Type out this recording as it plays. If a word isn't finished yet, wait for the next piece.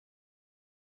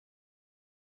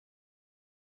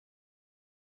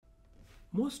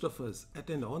Most of us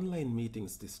attend online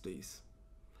meetings these days,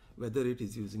 whether it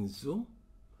is using Zoom,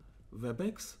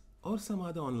 WebEx, or some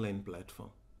other online platform.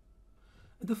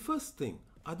 And the first thing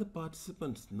other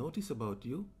participants notice about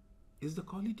you is the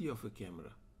quality of your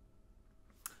camera.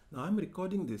 Now I'm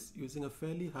recording this using a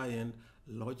fairly high-end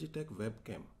Logitech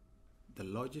webcam, the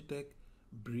Logitech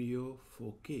Brio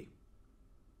 4K.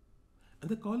 And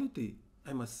the quality,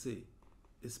 I must say,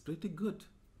 is pretty good.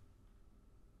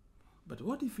 But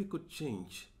what if we could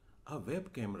change our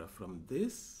web camera from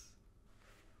this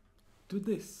to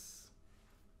this?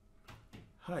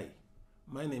 Hi,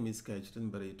 my name is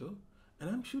Kajtan Barreto and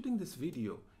I'm shooting this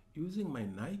video using my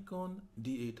Nikon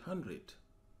D800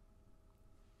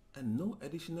 and no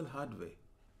additional hardware,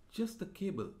 just the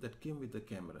cable that came with the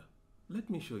camera. Let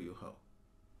me show you how.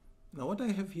 Now what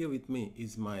I have here with me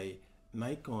is my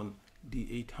Nikon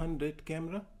D800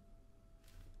 camera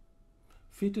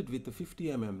fitted with a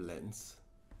 50mm lens.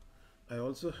 I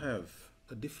also have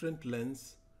a different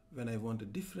lens when I want a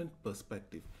different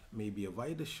perspective, maybe a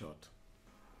wider shot.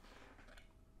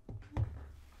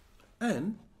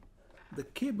 And the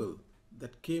cable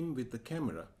that came with the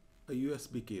camera, a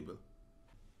USB cable.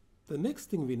 The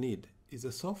next thing we need is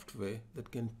a software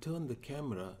that can turn the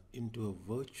camera into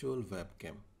a virtual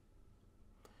webcam.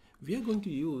 We are going to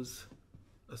use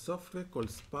a software called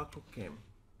Sparkocam.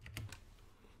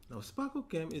 Now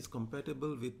Sparkocam is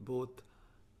compatible with both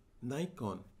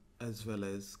Nikon as well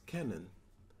as Canon.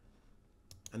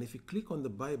 And if you click on the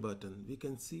buy button, we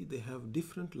can see they have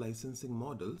different licensing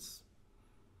models.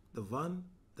 The one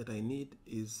that I need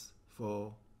is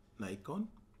for Nikon.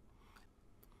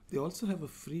 They also have a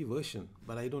free version,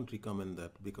 but I don't recommend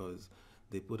that because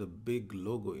they put a big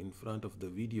logo in front of the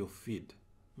video feed,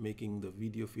 making the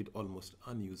video feed almost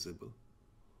unusable.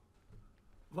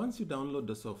 Once you download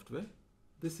the software,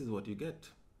 this is what you get.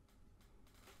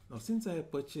 Now since I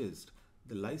have purchased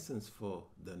the license for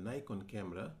the Nikon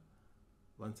camera,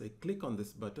 once I click on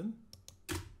this button,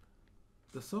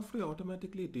 the software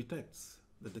automatically detects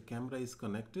that the camera is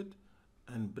connected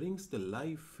and brings the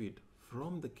live feed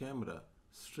from the camera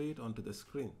straight onto the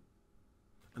screen.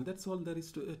 And that's all there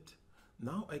is to it.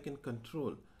 Now I can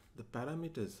control the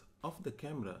parameters of the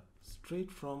camera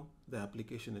straight from the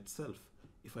application itself.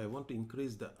 If I want to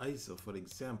increase the ISO, for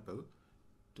example,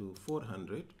 to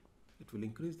 400, it will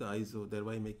increase the ISO,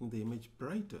 thereby making the image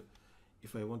brighter.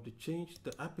 If I want to change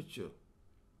the aperture,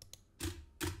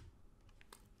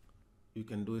 you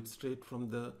can do it straight from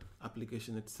the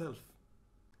application itself.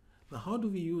 Now, how do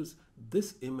we use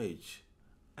this image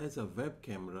as a web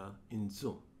camera in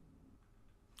Zoom?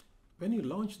 When you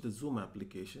launch the Zoom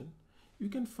application, you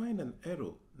can find an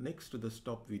arrow next to the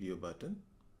stop video button.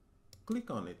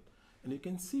 Click on it and you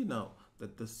can see now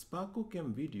that the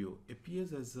Sparkocam video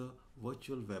appears as a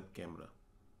virtual web camera.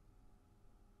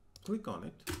 Click on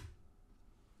it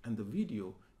and the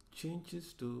video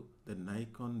changes to the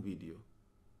Nikon video.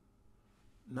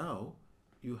 Now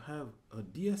you have a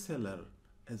dSLR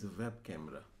as a web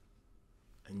camera.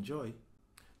 Enjoy!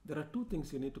 There are two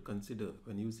things you need to consider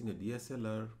when using a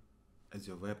dSLR as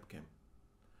your webcam.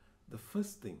 The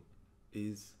first thing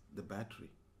is the battery.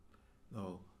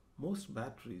 Now most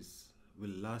batteries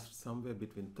will last somewhere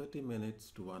between 30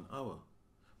 minutes to 1 hour,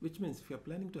 which means if you're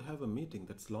planning to have a meeting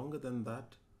that's longer than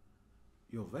that,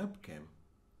 your webcam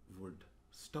would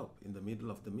stop in the middle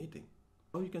of the meeting.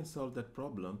 How you can solve that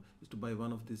problem is to buy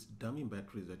one of these dummy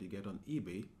batteries that you get on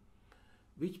eBay,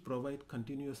 which provide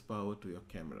continuous power to your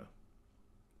camera.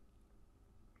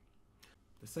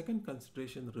 The second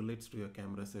consideration relates to your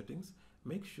camera settings.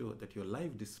 Make sure that your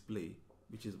live display,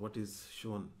 which is what is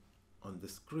shown on the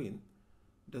screen,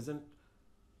 doesn't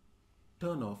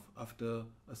turn off after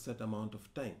a set amount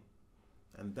of time.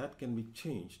 And that can be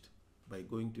changed by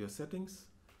going to your settings,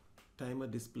 timer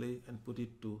display, and put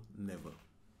it to never.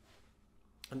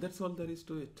 And that's all there is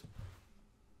to it.